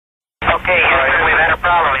Okay, Houston, we've had a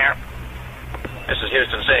problem here. This is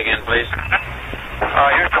Houston. Say again, please.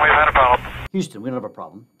 Houston, we've had a problem. Houston, we don't have a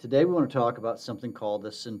problem. Today we want to talk about something called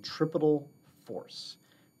the centripetal force.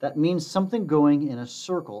 That means something going in a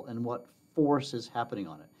circle and what force is happening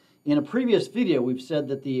on it. In a previous video, we've said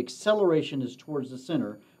that the acceleration is towards the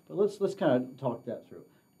center, but let's kind of talk that through.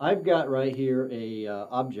 I've got right here a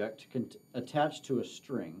object attached to a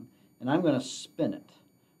string, and I'm going to spin it.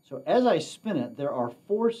 So as I spin it, there are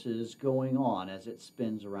forces going on as it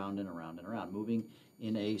spins around and around and around, moving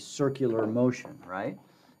in a circular motion, right?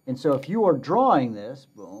 And so if you are drawing this,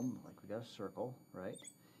 boom, like we got a circle, right?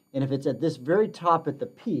 And if it's at this very top at the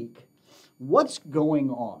peak, what's going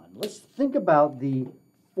on? Let's think about the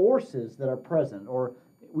forces that are present, or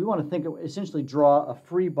we want to think of, essentially draw a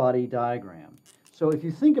free body diagram. So if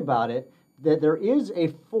you think about it, that there is a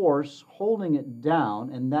force holding it down,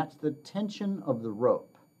 and that's the tension of the rope.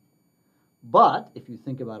 But if you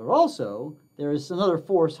think about it also, there is another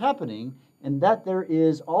force happening, and that there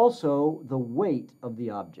is also the weight of the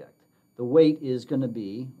object. The weight is going to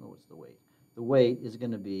be, what's the weight? The weight is going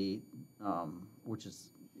to be, which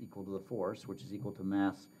is equal to the force, which is equal to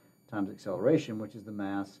mass times acceleration, which is the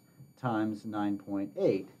mass times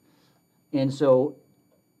 9.8. And so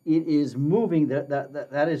it is moving,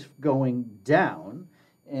 that is going down,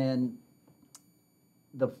 and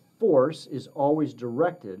the force is always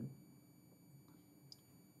directed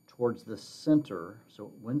towards the center.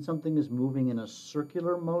 So when something is moving in a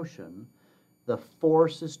circular motion, the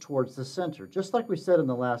force is towards the center. Just like we said in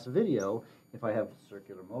the last video, if I have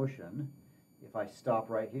circular motion, if I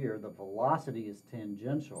stop right here, the velocity is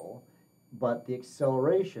tangential, but the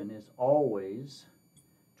acceleration is always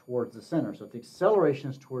towards the center. So if the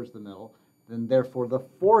acceleration is towards the middle, then therefore the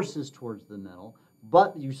force is towards the middle.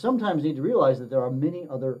 But you sometimes need to realize that there are many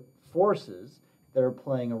other forces that are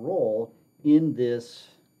playing a role in this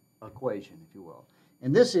equation, if you will.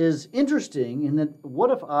 And this is interesting in that,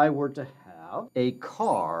 what if I were to have a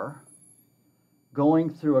car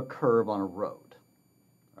going through a curve on a road,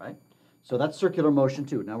 right? So that's circular motion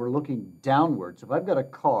too. Now we're looking downward. So if I've got a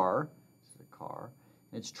car, this is a car,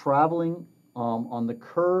 and it's traveling on the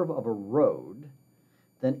curve of a road,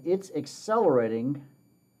 then it's accelerating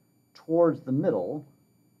towards the middle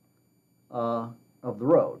of the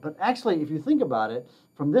road. But actually, if you think about it,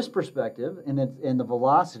 from this perspective, and the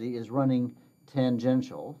velocity is running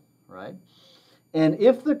tangential, right? And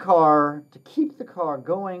if the car, to keep the car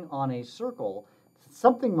going on a circle,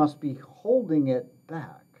 something must be holding it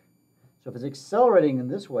back. So if it's accelerating in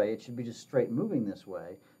this way, it should be just straight moving this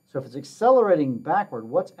way. So if it's accelerating backward,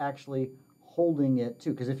 what's actually holding it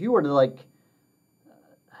to? Because if you were to like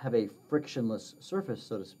have a frictionless surface,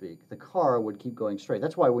 so to speak, the car would keep going straight.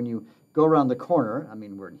 That's why when you go around the corner, I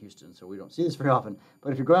mean, we're in Houston, so we don't see this very often,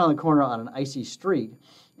 but if you're going around the corner on an icy street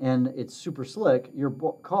and it's super slick, your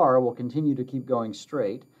car will continue to keep going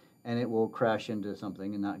straight, and it will crash into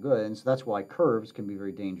something and not good. And so that's why curves can be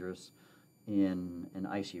very dangerous in an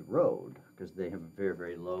icy road, because they have a very,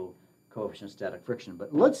 very low coefficient of static friction.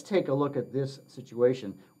 But let's take a look at this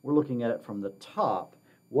situation. We're looking at it from the top.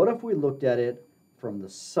 What if we looked at it from the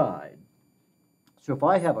side? So if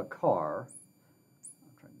I have a car,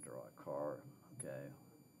 I'm trying to draw a car, okay.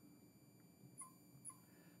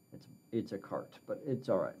 It's a cart, but it's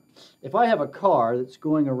all right. If I have a car that's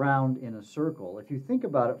going around in a circle, if you think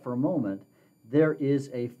about it for a moment, there is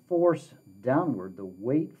a force downward, the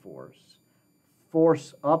weight force.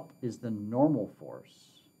 Force up is the normal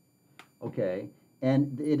force, okay?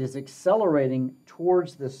 And it is accelerating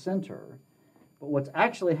towards the center. But what's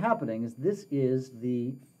actually happening is this is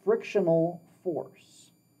the frictional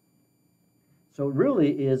force. So it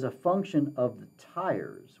really is a function of the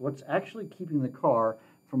tires. What's actually keeping the car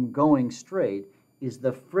from going straight is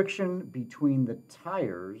the friction between the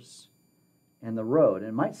tires and the road. And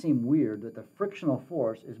it might seem weird that the frictional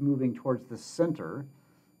force is moving towards the center.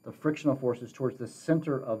 The frictional force is towards the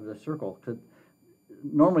center of the circle.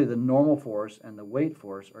 Normally the normal force and the weight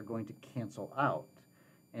force are going to cancel out.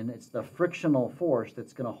 And it's the frictional force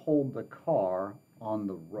that's going to hold the car on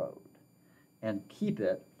the road and keep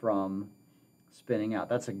it from spinning out.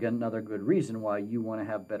 That's again another good reason why you want to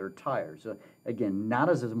have better tires. So again, not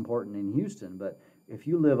as important in Houston, but if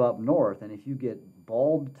you live up north and if you get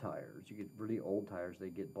bald tires, you get really old tires, they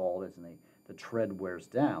get bald as the tread wears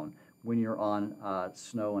down. When you're on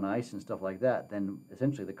snow and ice and stuff like that, then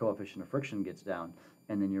essentially the coefficient of friction gets down,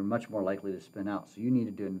 and then you're much more likely to spin out. So you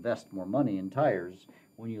needed to invest more money in tires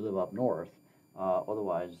when you live up north.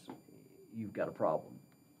 Otherwise, you've got a problem.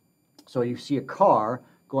 So you see a car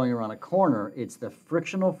going around a corner, it's the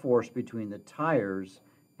frictional force between the tires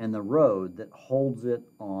and the road that holds it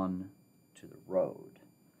on to the road.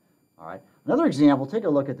 All Another example, take a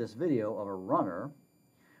look at this video of a runner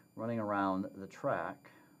running around the track,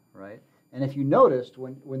 right? And if you noticed,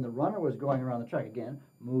 when the runner was going around the track, again,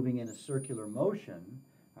 moving in a circular motion,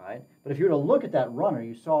 right? But if you were to look at that runner,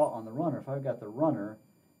 you saw on the runner, if I've got the runner,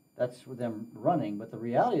 that's them running. But the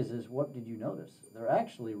reality is what did you notice? They're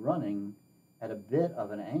actually running at a bit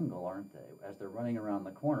of an angle, aren't they, as they're running around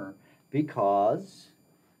the corner, because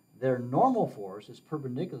their normal force is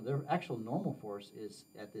perpendicular. Their actual normal force is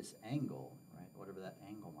at this angle, right, whatever that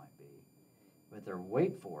angle might be. But their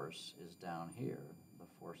weight force is down here, the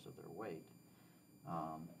force of their weight.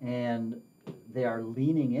 And they are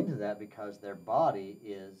leaning into that because their body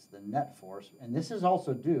is the net force. And this is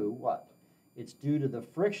also due, what? It's due to the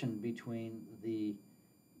friction between the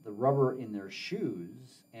rubber in their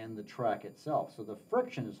shoes and the track itself. So the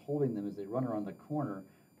friction is holding them as they run around the corner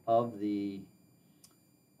of the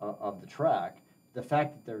track. The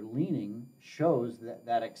fact that they're leaning shows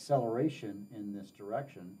that acceleration in this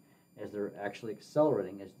direction as they're actually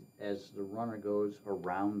accelerating as the runner goes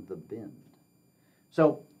around the bend.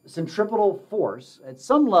 So centripetal force, at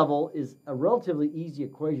some level, is a relatively easy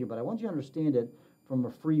equation, but I want you to understand it from a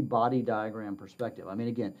free body diagram perspective. I mean,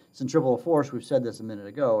 again, centripetal force, we've said this a minute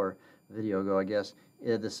ago, or a video ago, I guess,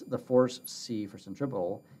 the force C for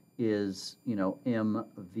centripetal is,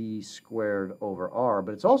 mv squared over r,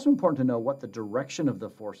 but it's also important to know what the direction of the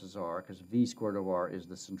forces are, because v squared over r is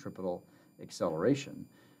the centripetal acceleration.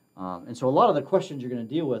 And so a lot of the questions you're going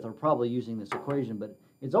to deal with are probably using this equation, but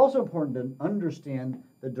it's also important to understand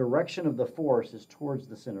the direction of the force is towards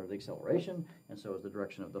the center of the acceleration, and so is the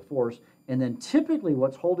direction of the force. And then typically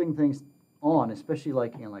what's holding things on, especially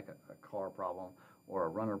like in like a car problem or a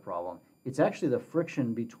runner problem, it's actually the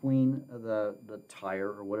friction between the tire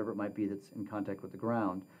or whatever it might be that's in contact with the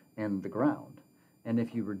ground and the ground. And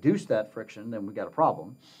if you reduce that friction, then we got a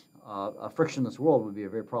problem. A frictionless world would be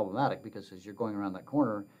very problematic because as you're going around that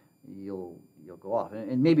corner, you'll go off.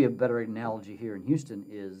 And maybe a better analogy here in Houston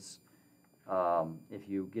is if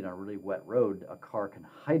you get on a really wet road, a car can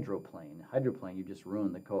hydroplane. Hydroplane, you just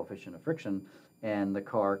ruin the coefficient of friction, and the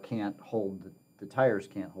car can't hold, the tires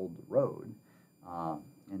can't hold the road,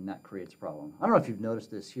 and that creates a problem. I don't know if you've noticed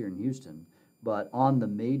this here in Houston, but on the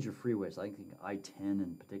major freeways, I think I-10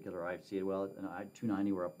 in particular, I see it well, and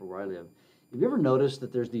I-290 where I live. Have you ever noticed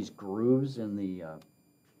that there's these grooves in the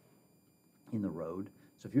road?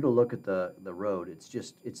 So if you were to look at the road,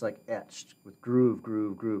 it's like etched with groove,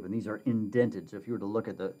 groove, groove, and these are indented. So if you were to look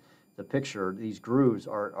at the picture, these grooves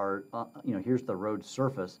are here's the road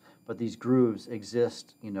surface, but these grooves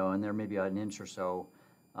exist, and there may be an inch or so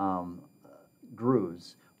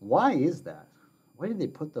grooves. Why is that? Why did they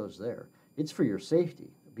put those there? It's for your safety,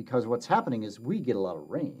 because what's happening is we get a lot of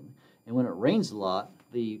rain, and when it rains a lot,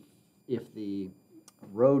 if the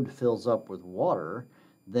road fills up with water,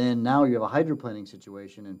 then now you have a hydroplaning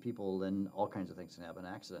situation, and people, then all kinds of things can happen,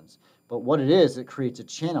 accidents. But what it is, it creates a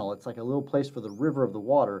channel. It's like a little place for the river of the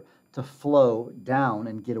water to flow down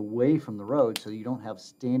and get away from the road, so you don't have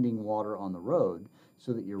standing water on the road,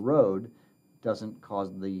 so that your road doesn't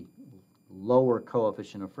cause the lower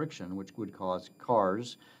coefficient of friction, which would cause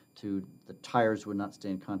cars to, the tires would not stay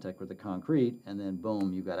in contact with the concrete, and then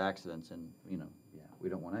boom, you've got accidents. And we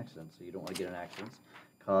don't want accidents, so you don't want to get in accidents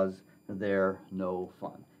because they're no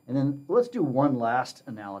fun. And then let's do one last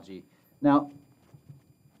analogy. Now,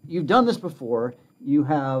 you've done this before. You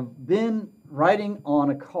have been riding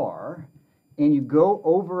on a car, and you go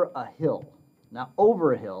over a hill. Now,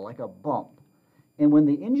 over a hill, like a bump. And when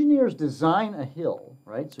the engineers design a hill,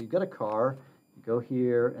 right, so you've got a car, you go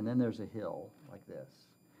here, and then there's a hill like this.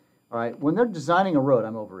 All right, when they're designing a road,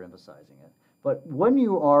 I'm overemphasizing it, but when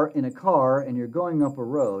you are in a car and you're going up a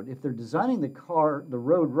road, if they're designing the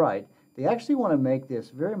road right, they actually want to make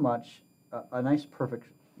this very much a nice, perfect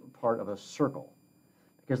part of a circle.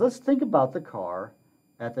 Because let's think about the car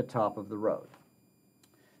at the top of the road.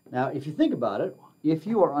 Now, if you think about it, if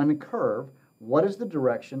you are on a curve, what is the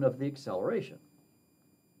direction of the acceleration?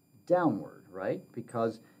 Downward, right?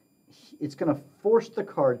 Because it's going to force the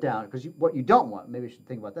car down. Because what you don't want, maybe you should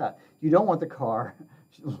think about that, you don't want the car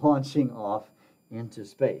launching off into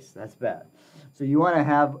space. That's bad. So you want to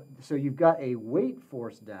have, so you've got a weight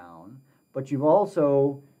force down, but you've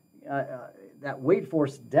also, that weight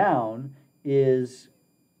force down is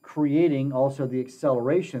creating also the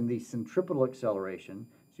acceleration, the centripetal acceleration.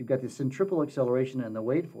 So you've got the centripetal acceleration and the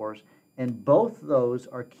weight force, and both those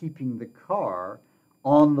are keeping the car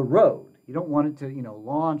on the road. You don't want it to,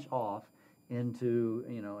 launch off into,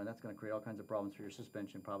 and that's going to create all kinds of problems for your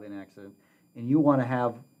suspension, probably an accident. And you want to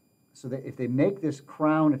have, so that if they make this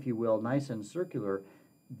crown, if you will, nice and circular,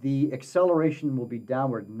 the acceleration will be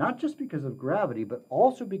downward, not just because of gravity, but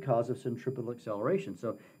also because of centripetal acceleration.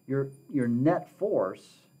 So your net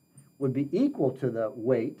force would be equal to the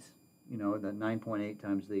weight, the 9.8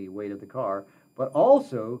 times the weight of the car, but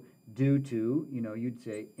also due to, you'd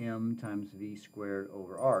say m times v squared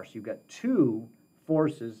over r. So you've got two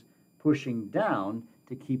forces pushing down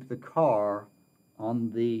to keep the car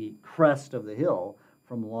on the crest of the hill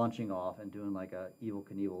from launching off and doing like a Evel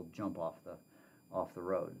Knievel jump off the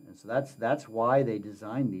road. And so that's why they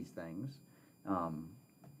designed these things, the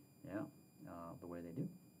way they do.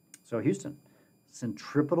 So Houston,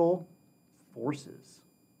 centripetal forces.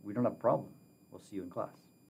 We don't have a problem. We'll see you in class.